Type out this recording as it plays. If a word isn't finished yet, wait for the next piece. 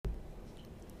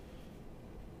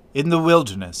In the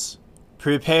wilderness,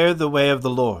 prepare the way of the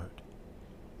Lord.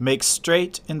 Make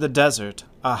straight in the desert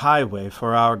a highway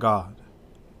for our God.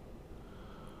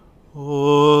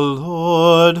 O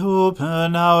Lord,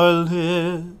 open our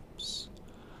lips,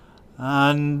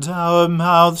 and our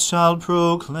mouth shall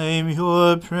proclaim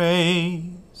your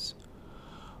praise.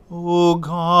 O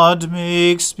God,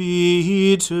 make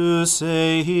speed to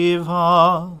save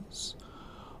us.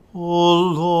 O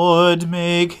Lord,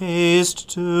 make haste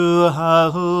to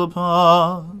help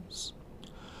us.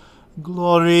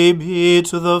 Glory be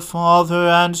to the Father,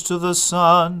 and to the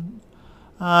Son,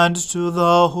 and to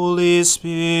the Holy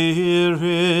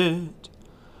Spirit,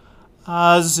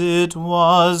 as it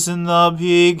was in the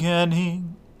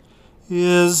beginning,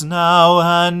 is now,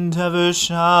 and ever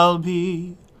shall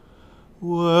be,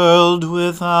 world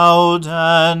without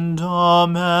end.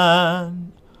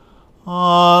 Amen.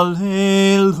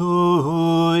 Alleluia.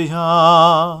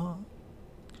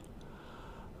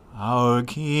 Our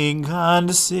King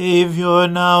and Saviour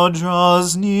now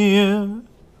draws near.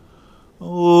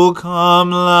 O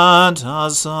come, let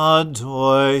us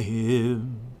adore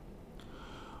him.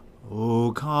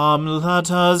 O come,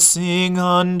 let us sing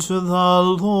unto the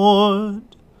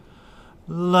Lord.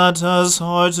 Let us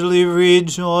heartily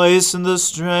rejoice in the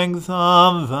strength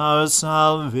of our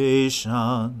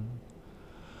salvation.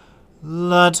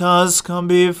 Let us come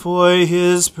before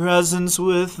his presence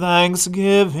with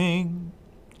thanksgiving,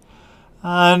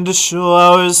 and show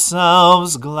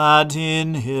ourselves glad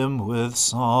in him with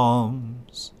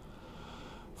psalms.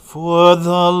 For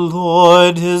the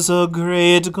Lord is a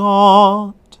great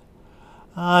God,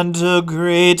 and a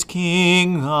great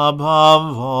King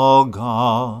above all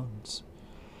gods.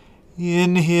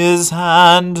 In his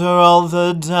hand are all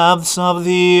the depths of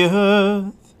the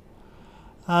earth,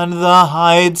 and the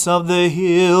heights of the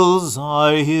hills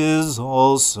are his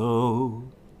also.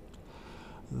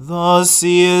 The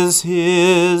sea is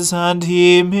his, and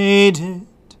he made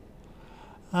it,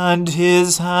 and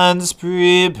his hands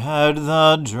prepared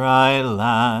the dry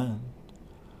land.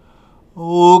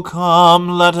 O come,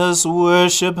 let us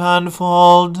worship and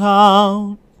fall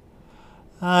down,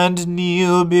 and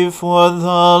kneel before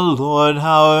the Lord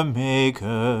our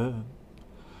Maker.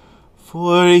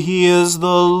 For he is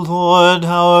the Lord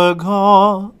our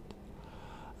God,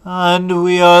 and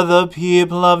we are the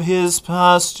people of his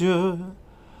pasture,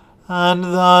 and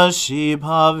the sheep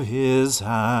of his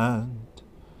hand.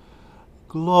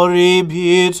 Glory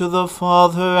be to the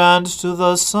Father, and to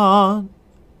the Son,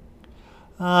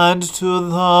 and to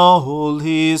the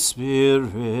Holy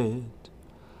Spirit,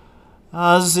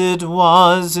 as it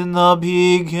was in the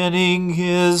beginning,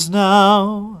 is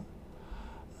now,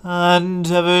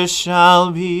 and ever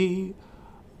shall be,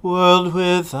 world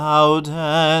without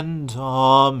end.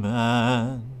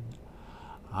 Amen.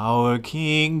 Our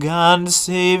King and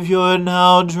Saviour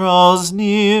now draws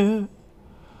near.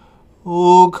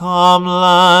 O come,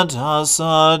 let us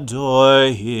adore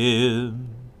him.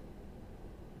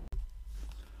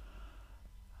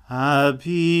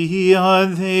 Happy are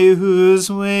they whose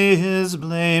way is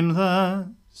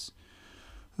blameless,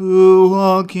 who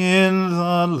walk in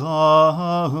the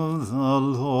law of the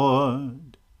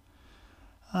Lord.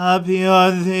 Happy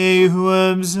are they who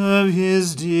observe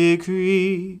his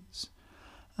decrees,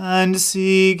 and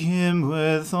seek him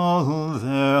with all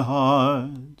their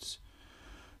hearts,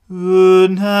 who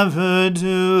never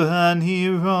do any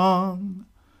wrong,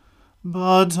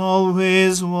 but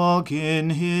always walk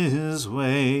in his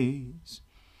ways.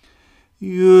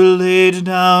 You laid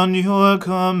down your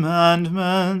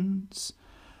commandments,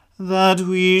 that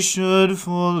we should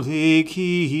fully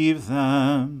keep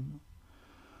them.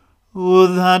 O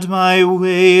that my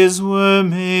ways were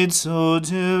made so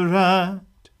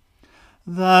direct,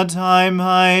 that I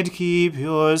might keep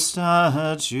your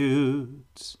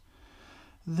statutes.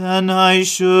 Then I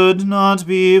should not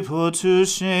be put to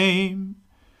shame,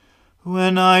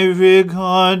 when I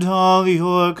regard all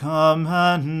your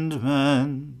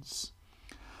commandments.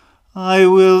 I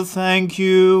will thank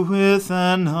you with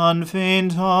an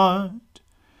unfeigned heart,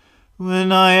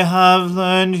 when I have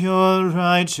learned your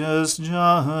righteous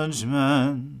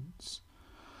judgments.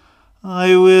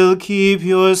 I will keep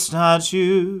your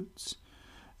statutes.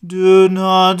 Do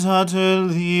not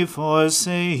utterly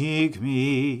forsake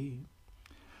me.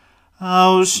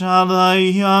 How shall a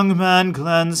young man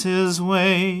cleanse his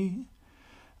way?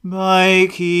 By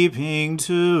keeping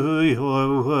to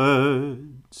your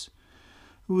words.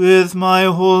 With my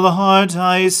whole heart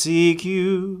I seek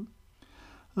you.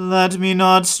 Let me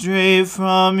not stray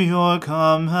from your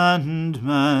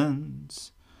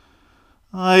commandments.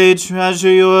 I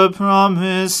treasure your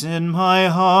promise in my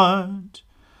heart,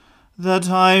 that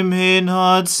I may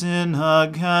not sin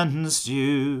against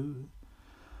you.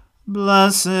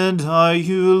 Blessed are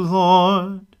you,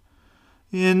 Lord.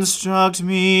 Instruct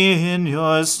me in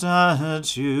your statutes.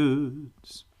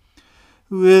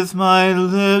 With my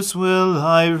lips will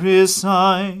I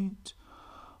recite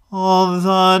all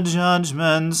the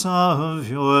judgments of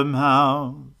your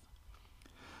mouth.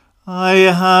 I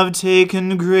have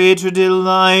taken greater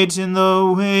delight in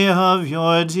the way of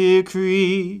your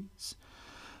decrees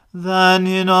than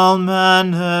in all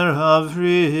manner of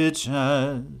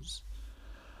riches.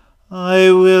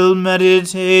 I will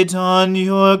meditate on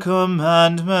your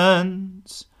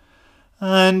commandments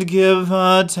and give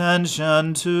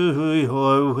attention to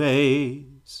your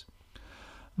ways.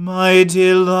 My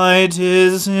delight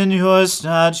is in your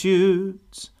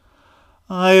statutes.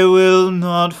 I will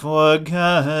not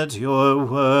forget your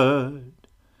word.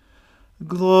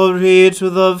 Glory to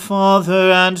the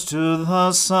Father and to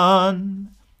the Son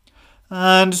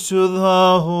and to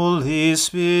the Holy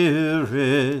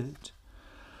Spirit,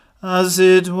 as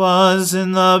it was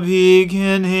in the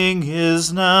beginning,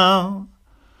 is now,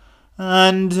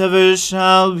 and ever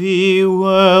shall be,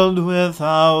 world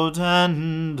without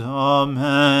end.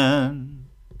 Amen.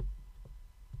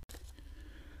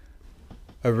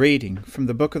 A reading from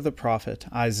the book of the prophet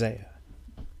Isaiah.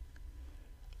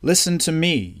 Listen to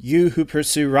me, you who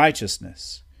pursue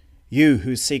righteousness, you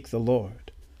who seek the Lord.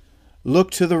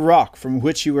 Look to the rock from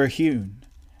which you were hewn,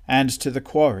 and to the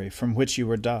quarry from which you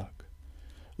were dug.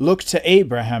 Look to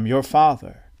Abraham your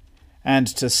father, and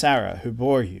to Sarah who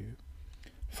bore you.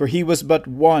 For he was but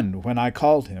one when I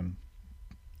called him,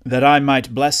 that I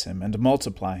might bless him and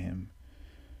multiply him.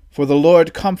 For the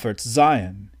Lord comforts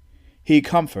Zion. He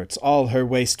comforts all her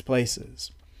waste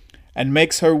places, and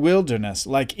makes her wilderness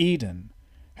like Eden,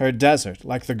 her desert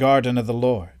like the garden of the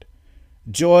Lord.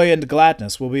 Joy and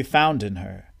gladness will be found in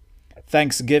her,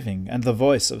 thanksgiving and the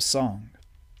voice of song.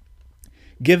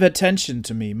 Give attention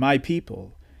to me, my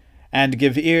people, and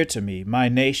give ear to me, my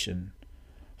nation.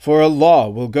 For a law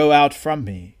will go out from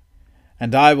me,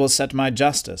 and I will set my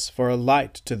justice for a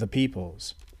light to the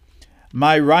peoples.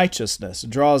 My righteousness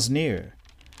draws near.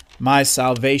 My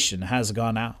salvation has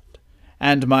gone out,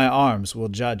 and my arms will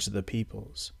judge the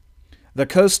peoples. The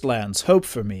coastlands hope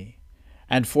for me,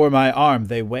 and for my arm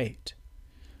they wait.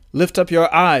 Lift up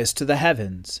your eyes to the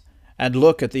heavens, and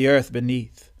look at the earth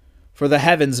beneath. For the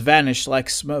heavens vanish like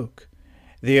smoke,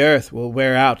 the earth will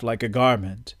wear out like a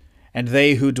garment, and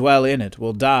they who dwell in it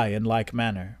will die in like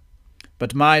manner.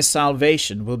 But my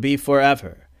salvation will be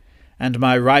forever, and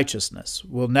my righteousness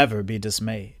will never be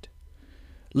dismayed.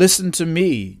 Listen to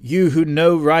me, you who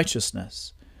know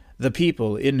righteousness, the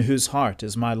people in whose heart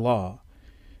is my law.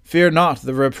 Fear not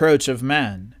the reproach of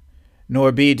man,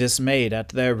 nor be dismayed at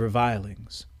their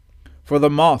revilings. For the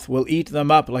moth will eat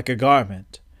them up like a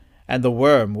garment, and the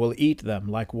worm will eat them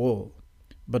like wool.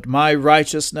 But my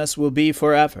righteousness will be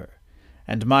forever,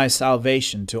 and my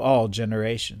salvation to all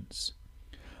generations.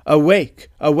 Awake,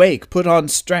 awake, put on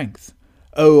strength,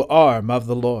 O arm of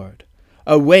the Lord.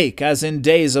 Awake as in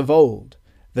days of old,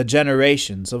 the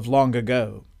generations of long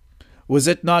ago. Was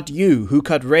it not you who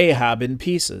cut Rahab in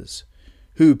pieces,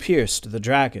 who pierced the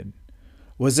dragon?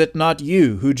 Was it not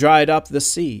you who dried up the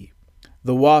sea,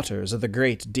 the waters of the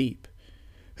great deep,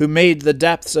 who made the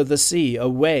depths of the sea a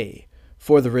way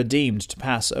for the redeemed to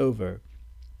pass over?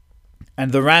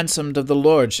 And the ransomed of the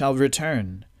Lord shall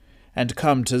return, and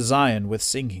come to Zion with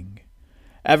singing.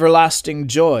 Everlasting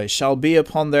joy shall be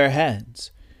upon their heads.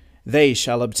 They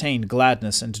shall obtain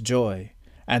gladness and joy,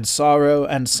 and sorrow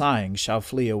and sighing shall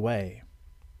flee away.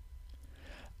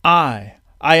 I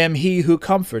am he who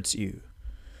comforts you.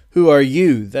 Who are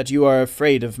you that you are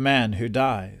afraid of man who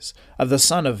dies, of the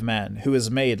Son of Man who is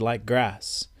made like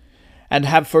grass, and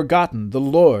have forgotten the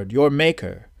Lord your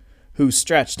Maker, who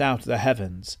stretched out the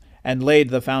heavens, and laid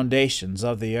the foundations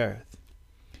of the earth?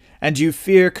 And you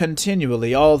fear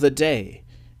continually all the day,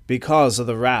 because of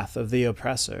the wrath of the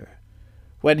oppressor,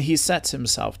 when he sets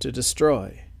himself to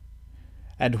destroy.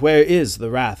 And where is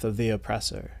the wrath of the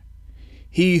oppressor?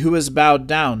 He who is bowed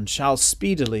down shall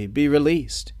speedily be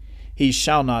released. He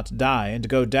shall not die and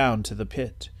go down to the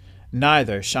pit,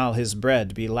 neither shall his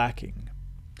bread be lacking.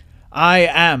 I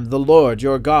am the Lord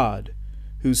your God,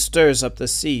 who stirs up the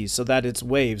sea so that its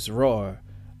waves roar.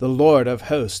 The Lord of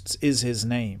hosts is his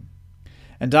name.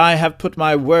 And I have put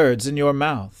my words in your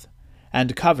mouth,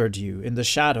 and covered you in the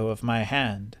shadow of my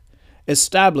hand,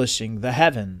 establishing the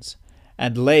heavens,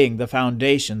 and laying the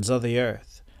foundations of the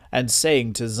earth, and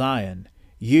saying to Zion,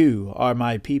 You are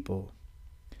my people.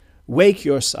 Wake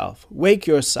yourself,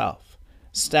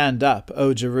 stand up,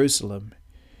 O Jerusalem,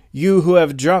 you who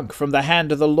have drunk from the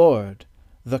hand of the Lord.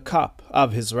 the cup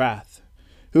of his wrath,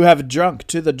 who have drunk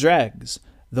to the dregs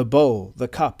the bowl, the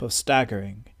cup of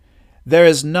staggering. There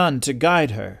is none to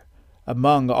guide her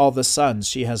among all the sons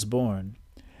she has borne.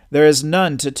 There is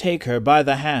none to take her by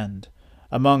the hand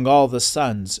among all the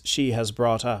sons she has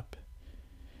brought up.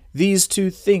 These two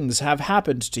things have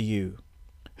happened to you.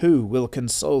 Who will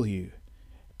console you?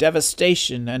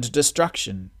 Devastation and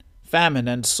destruction, famine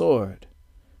and sword.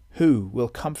 Who will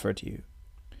comfort you?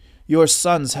 Your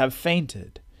sons have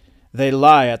fainted. They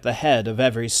lie at the head of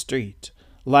every street,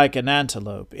 like an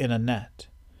antelope in a net.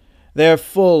 They are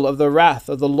full of the wrath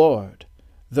of the Lord,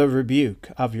 the rebuke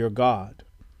of your God.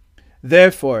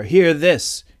 Therefore hear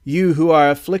this, you who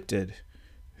are afflicted,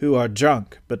 who are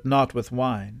drunk, but not with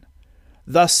wine.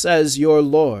 Thus says your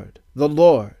Lord, the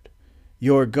Lord,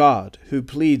 your God, who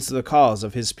pleads the cause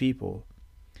of his people.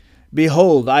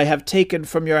 Behold, I have taken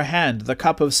from your hand the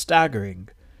cup of staggering.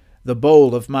 The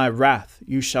bowl of my wrath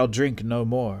you shall drink no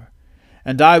more.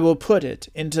 And I will put it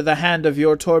into the hand of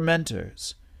your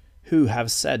tormentors, who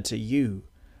have said to you,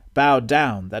 Bow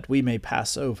down, that we may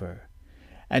pass over.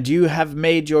 And you have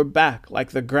made your back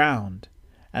like the ground,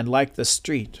 and like the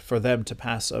street for them to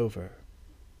pass over.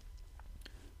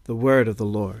 The word of the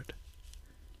Lord.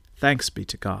 Thanks be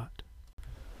to God.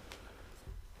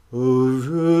 O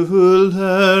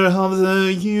ruler of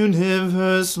the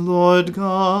universe, Lord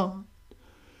God,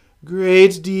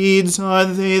 great deeds are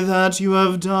they that you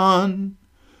have done,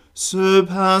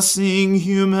 surpassing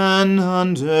human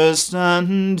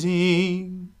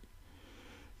understanding.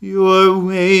 Your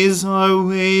ways are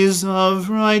ways of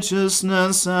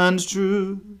righteousness and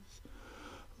truth,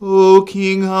 O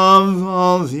King of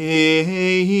all the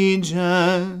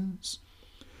ages.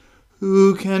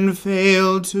 Who can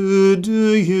fail to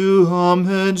do you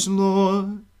homage,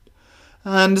 Lord,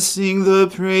 and sing the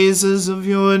praises of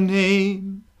your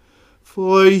name?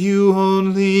 For you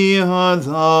only are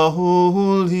the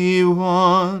Holy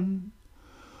One.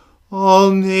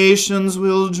 All nations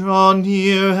will draw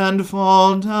near and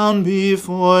fall down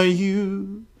before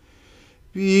you,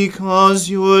 because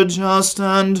your just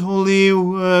and holy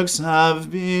works have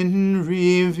been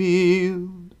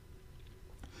revealed.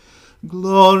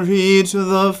 Glory to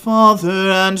the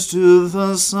Father, and to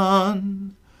the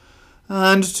Son,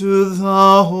 and to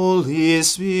the Holy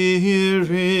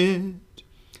Spirit,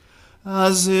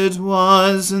 as it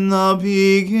was in the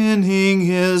beginning,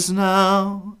 is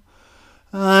now,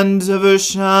 and ever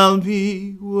shall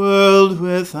be, world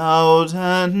without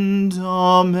end.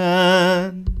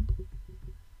 Amen.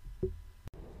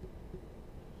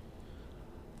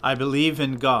 I believe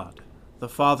in God, the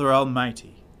Father Almighty,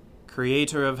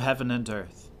 Creator of heaven and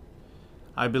earth.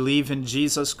 I believe in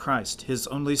Jesus Christ, his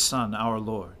only Son, our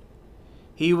Lord.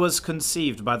 He was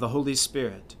conceived by the Holy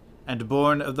Spirit, and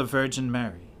born of the Virgin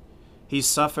Mary. He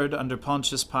suffered under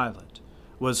Pontius Pilate,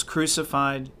 was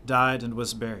crucified, died, and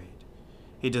was buried.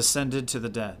 He descended to the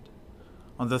dead.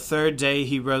 On the third day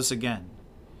he rose again.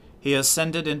 He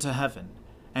ascended into heaven,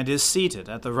 and is seated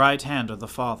at the right hand of the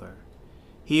Father.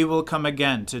 He will come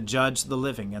again to judge the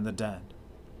living and the dead.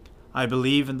 I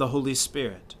believe in the Holy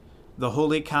Spirit, the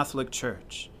Holy Catholic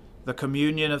Church, the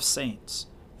communion of saints,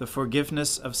 the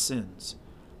forgiveness of sins,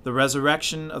 the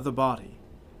resurrection of the body,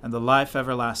 and the life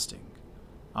everlasting.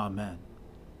 Amen.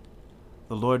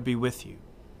 The Lord be with you.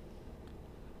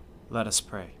 Let us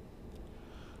pray.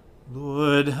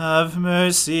 Lord, have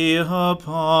mercy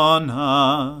upon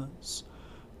us.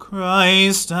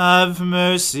 Christ, have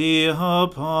mercy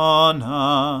upon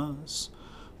us.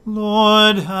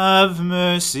 Lord, have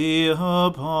mercy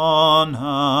upon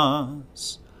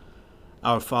us.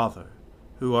 Our Father,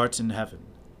 who art in heaven,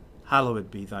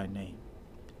 hallowed be thy name.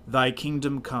 Thy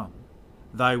kingdom come,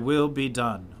 thy will be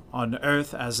done, on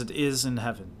earth as it is in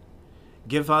heaven.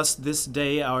 Give us this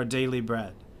day our daily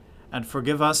bread, and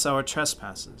forgive us our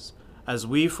trespasses, as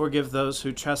we forgive those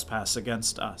who trespass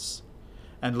against us.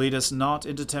 And lead us not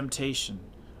into temptation,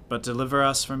 but deliver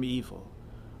us from evil.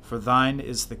 For thine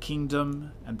is the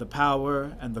kingdom, and the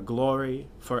power, and the glory,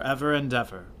 forever and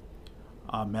ever.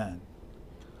 Amen.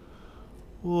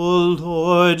 O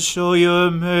Lord, show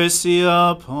your mercy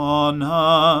upon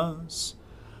us,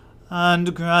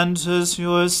 and grant us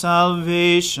your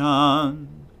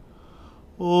salvation.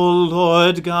 O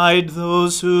Lord, guide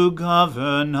those who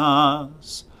govern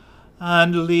us,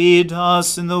 and lead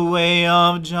us in the way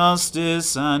of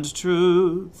justice and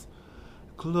truth.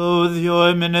 Clothe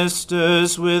your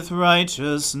ministers with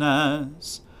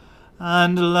righteousness,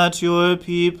 and let your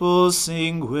people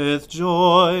sing with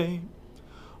joy.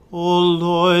 O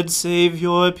Lord, save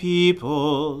your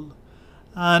people,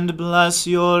 and bless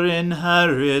your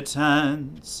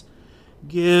inheritance.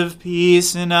 Give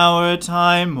peace in our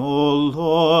time, O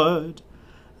Lord,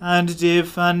 and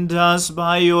defend us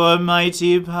by your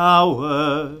mighty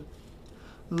power.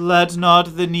 Let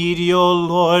not the needy, O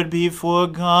Lord, be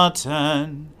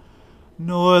forgotten,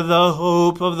 nor the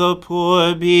hope of the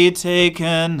poor be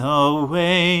taken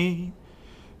away.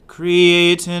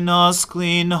 Create in us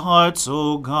clean hearts,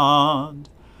 O God,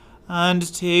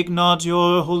 and take not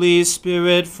your Holy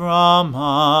Spirit from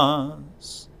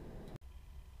us.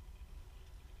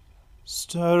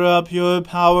 Stir up your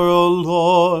power, O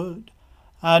Lord,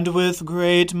 and with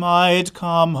great might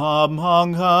come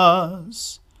among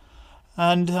us.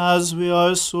 And as we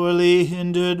are sorely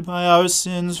hindered by our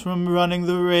sins from running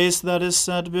the race that is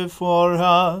set before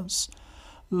us,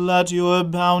 let your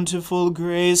bountiful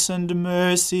grace and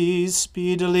mercy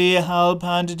speedily help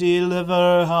and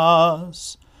deliver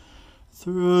us.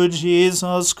 Through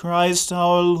Jesus Christ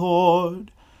our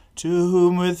Lord, to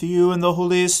whom with you and the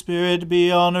Holy Spirit be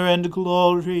honor and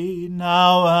glory,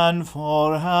 now and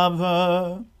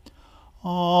forever.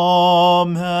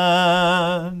 Amen.